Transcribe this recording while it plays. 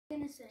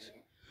going to say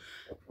it.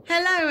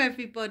 Hello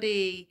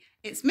everybody,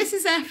 it's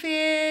Mrs. F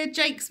here,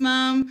 Jake's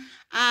mum,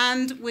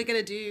 and we're going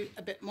to do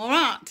a bit more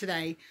art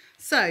today.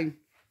 So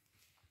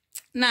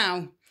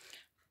now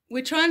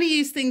we're trying to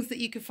use things that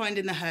you can find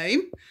in the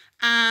home,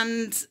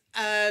 and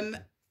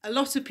a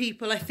lot of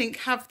people I think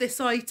have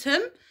this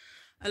item.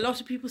 A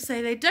lot of people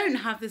say they don't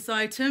have this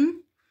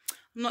item.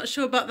 I'm not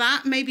sure about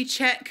that. Maybe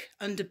check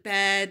under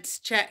beds,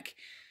 check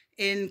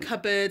in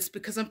cupboards,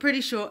 because I'm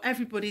pretty sure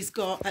everybody's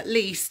got at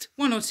least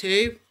one or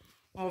two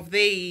of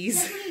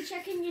these. Definitely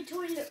check in your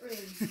toilet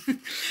room.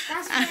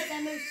 That's where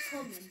they're most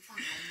common.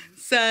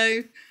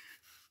 So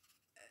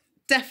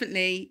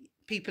definitely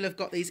people have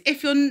got these.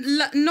 If you're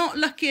not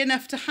lucky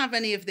enough to have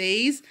any of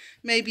these,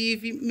 maybe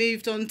you've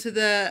moved on to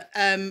the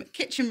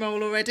kitchen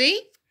roll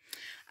already.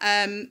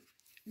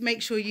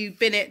 Make sure you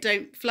bin it,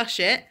 don't flush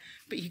it,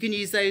 but you can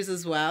use those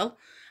as well.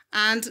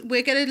 And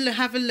we're going to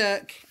have a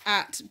look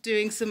at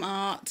doing some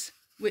art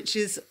which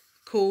is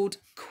called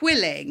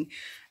quilling,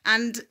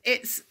 and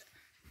it's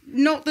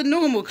not the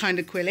normal kind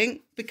of quilling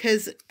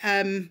because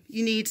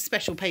you need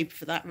special paper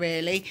for that.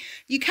 Really,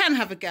 you can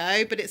have a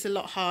go, but it's a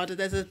lot harder.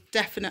 There's a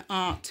definite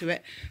art to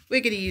it.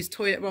 We're going to use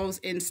toilet rolls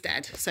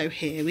instead, so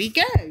here we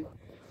go.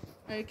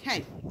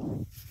 Okay,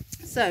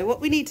 so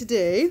what we need to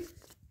do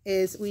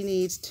is we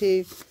need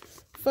to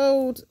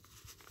fold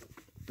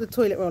the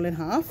toilet roll in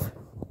half.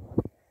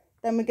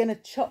 Then we're going to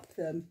chop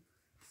them.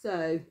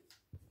 So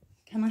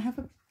can I have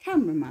a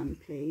cameraman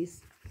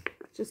please,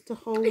 just to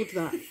hold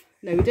that?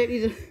 No, we don't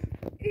need a...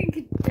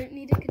 You don't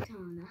need a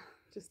katana.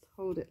 Just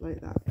hold it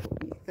like that for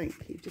me. Thank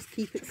you. Just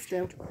keep it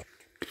still.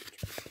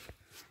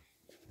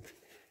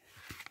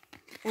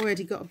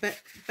 Already got a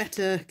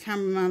better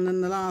cameraman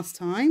than the last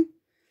time.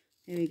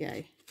 Here we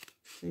go.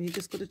 So you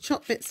just got to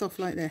chop bits off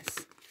like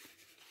this.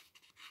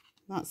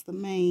 That's the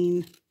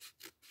main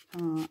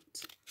part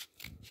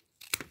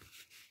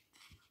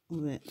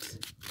of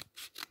it.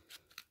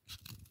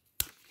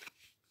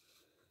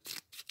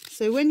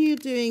 So when you're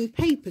doing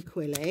paper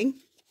quilling,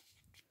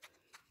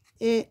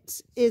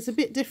 it is a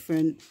bit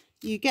different.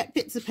 You get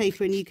bits of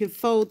paper and you can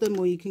fold them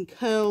or you can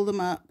curl them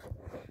up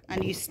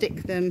and you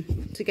stick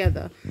them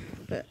together.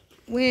 But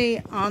we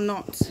are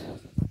not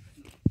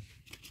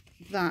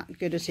that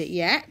good at it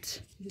yet.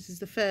 This is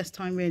the first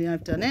time really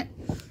I've done it.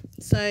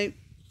 So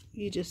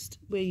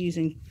we're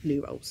using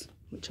glue rolls,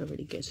 which are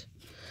really good.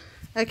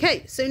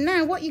 Okay, so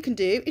now what you can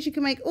do is you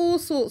can make all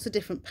sorts of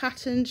different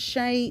patterns,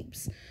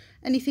 shapes,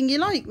 anything you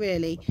like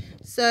really.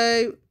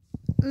 So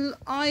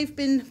I've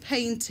been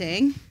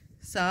painting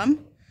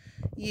some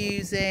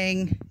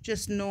using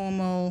just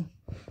normal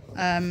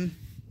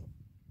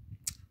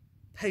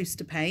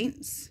poster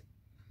paints.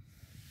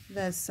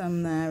 There's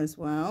some there as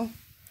well,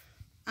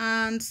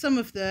 and some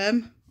of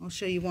them I'll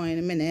show you why in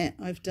a minute.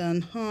 I've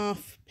done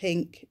half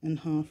pink and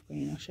half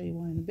green. I'll show you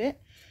why in a bit.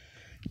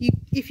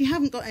 If you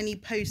haven't got any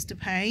poster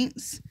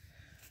paints,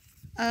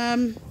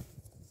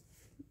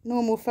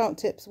 normal felt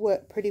tips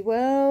work pretty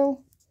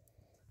well.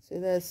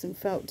 So there's some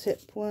felt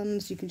tip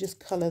ones, you can just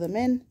colour them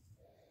in,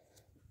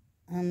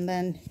 and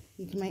then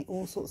you can make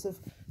all sorts of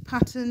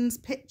patterns,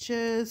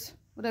 pictures,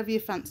 whatever you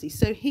fancy.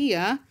 So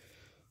here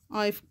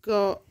I've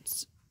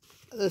got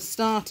the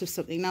start of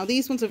something. Now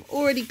these ones I've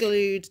already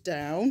glued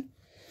down.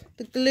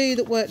 The glue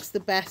that works the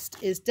best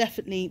is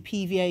definitely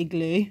PVA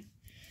glue.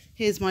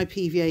 Here's my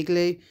PVA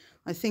glue.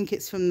 I think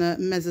it's from the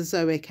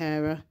Mesozoic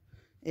era.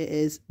 It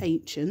is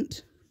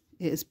ancient.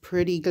 It is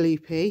pretty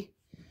gloopy.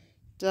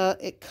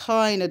 It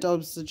kind of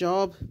does the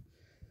job,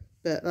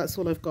 but that's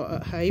all I've got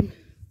at home.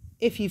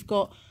 If you've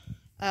got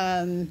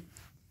what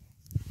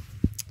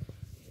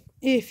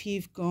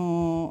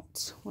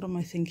am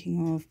I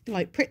thinking of,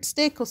 like Pritt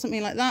stick or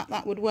something like that,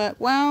 that would work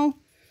well.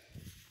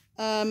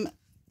 But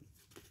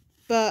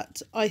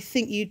I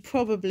think you'd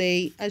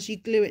probably, as you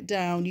glue it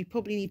down, you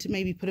probably need to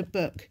maybe put a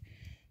book,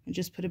 and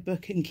just put a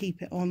book and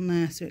keep it on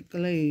there so it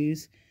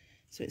glues,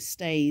 so it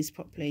stays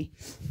properly.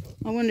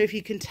 I wonder if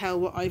you can tell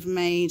what I've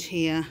made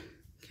here.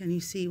 Can you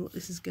see what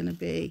this is going to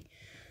be?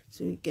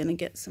 So we're going to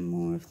get some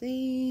more of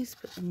these,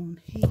 put them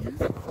on here.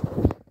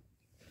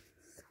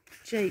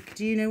 Jake,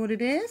 do you know what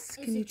it is?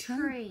 Can you tell?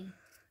 Tree.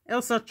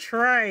 It's a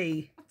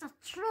tree. It's a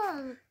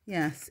tree.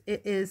 Yes,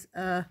 it is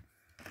a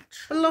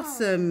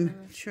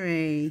blossom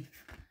tree.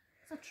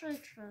 It's a tree.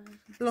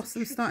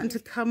 Blossoms starting to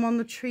come on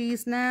the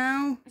trees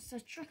now. It's a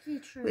tricky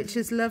tree. Which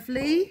is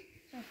lovely.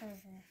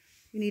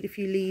 We need a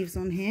few leaves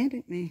on here,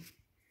 don't we?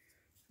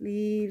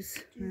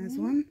 Leaves, there's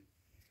one.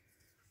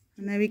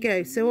 And there we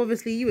go. So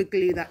obviously you would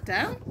glue that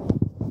down.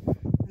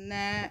 And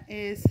there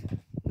is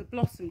the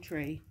blossom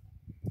tree.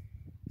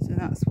 So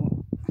that's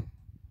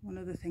one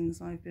of the things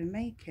I've been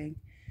making.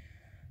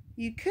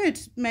 You could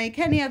make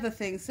any other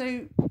thing.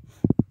 So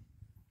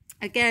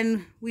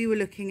again, we were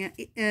looking at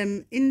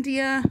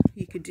India.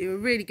 You could do a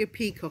really good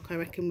peacock, I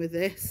reckon, with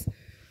this.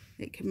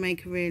 It can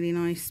make a really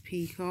nice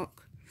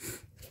peacock.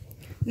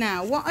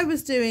 Now, what I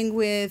was doing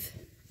with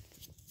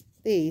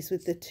these,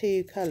 with the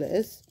two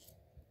colours,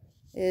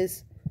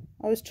 is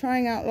I was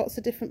trying out lots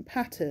of different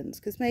patterns,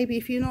 because maybe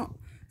if you're not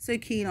so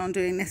keen on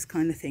doing this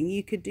kind of thing,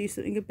 you could do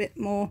something a bit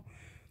more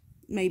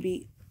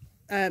maybe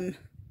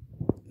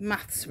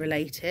maths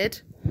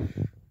related.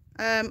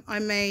 I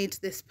made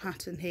this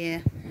pattern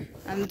here,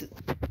 and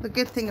the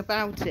good thing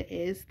about it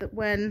is that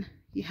when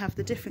you have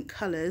the different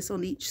colours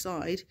on each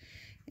side,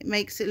 it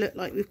makes it look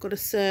like we've got a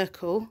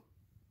circle,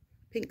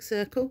 pink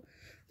circle,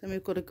 then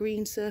we've got a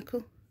green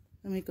circle,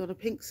 then we've got a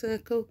pink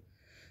circle,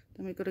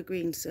 then we've got a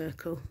green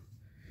circle.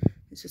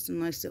 It's just a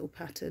nice little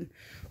pattern.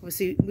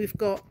 Obviously we've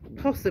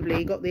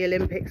possibly got the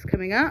Olympics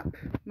coming up.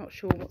 Not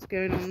sure what's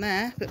going on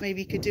there, but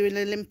maybe you could do an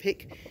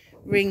Olympic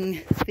ring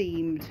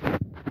themed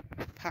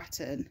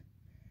pattern.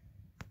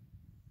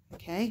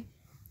 Okay,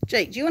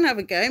 Jake, do you want to have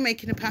a go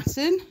making a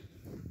pattern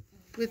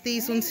with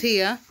these ones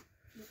here?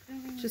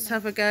 Just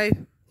have a go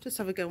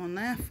on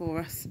there for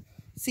us.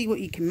 See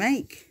what you can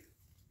make.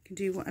 You can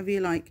do whatever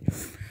you like.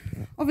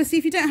 Obviously,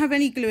 if you don't have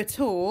any glue at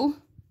all,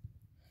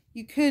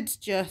 you could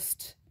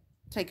just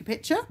take a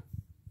picture.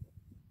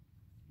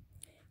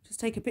 Just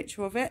take a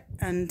picture of it,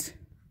 and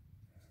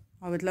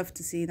I would love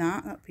to see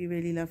that. That'd be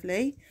really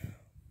lovely.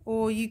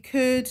 Or you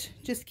could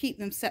just keep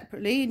them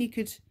separately, and you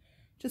could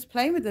just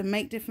play with them,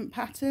 make different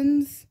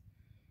patterns,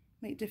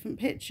 make different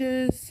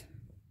pictures,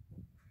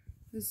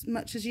 as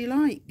much as you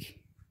like.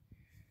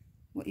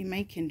 What are you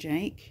making,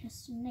 Jake? A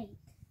snake.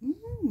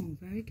 Ooh,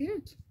 very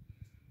good.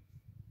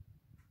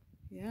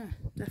 Yeah,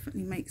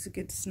 definitely makes a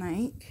good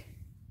snake.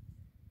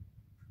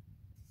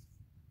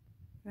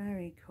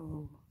 Very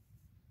cool.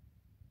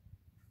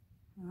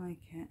 I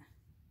like it.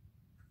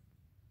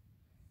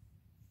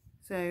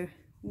 So,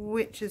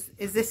 which is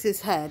this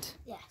his head?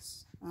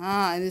 Yes.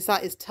 Ah, and is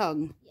that his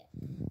tongue? Yeah.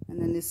 And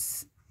then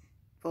his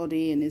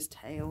body and his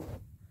tail.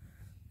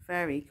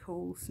 Very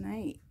cool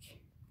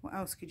snake. What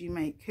else could you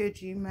make?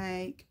 Could you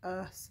make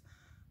us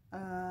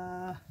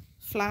a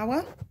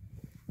flower?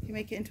 Can you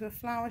make it into a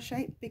flower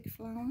shape? Big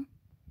flower?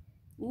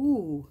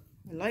 Ooh,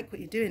 I like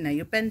what you're doing there.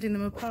 You're bending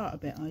them apart a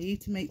bit, are you?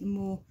 To make them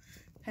more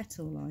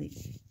petal-like.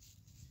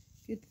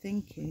 Good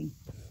thinking.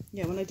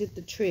 Yeah, when I did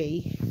the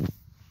tree,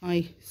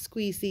 I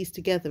squeezed these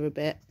together a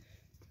bit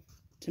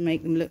to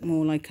make them look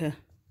more like a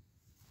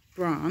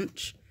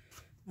branch,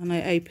 and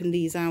I opened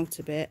these out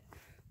a bit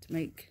to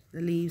make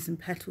the leaves and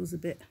petals a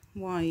bit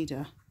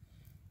wider.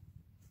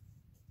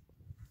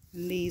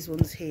 And these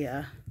ones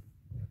here,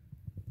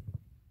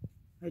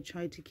 I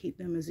tried to keep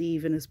them as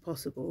even as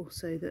possible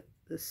so that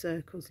the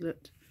circles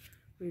looked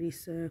really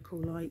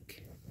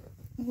circle-like.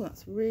 Oh,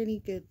 that's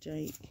really good,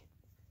 Jake.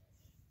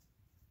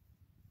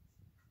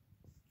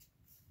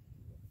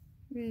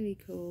 Really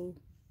cool.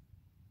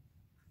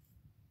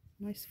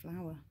 Nice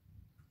flower.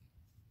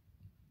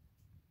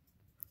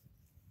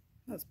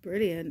 That's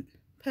brilliant.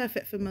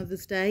 Perfect for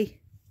Mother's Day,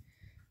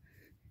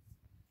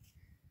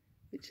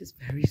 which is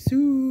very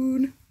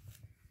soon.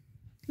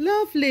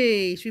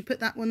 Lovely. Should we put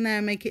that one there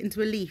and make it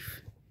into a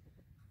leaf?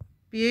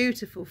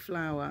 Beautiful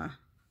flower.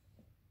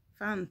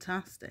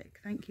 Fantastic.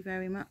 Thank you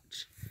very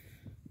much.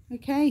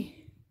 Okay.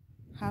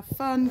 Have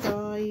fun,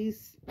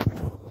 guys.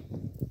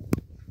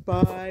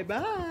 Bye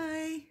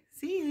bye.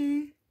 See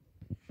you.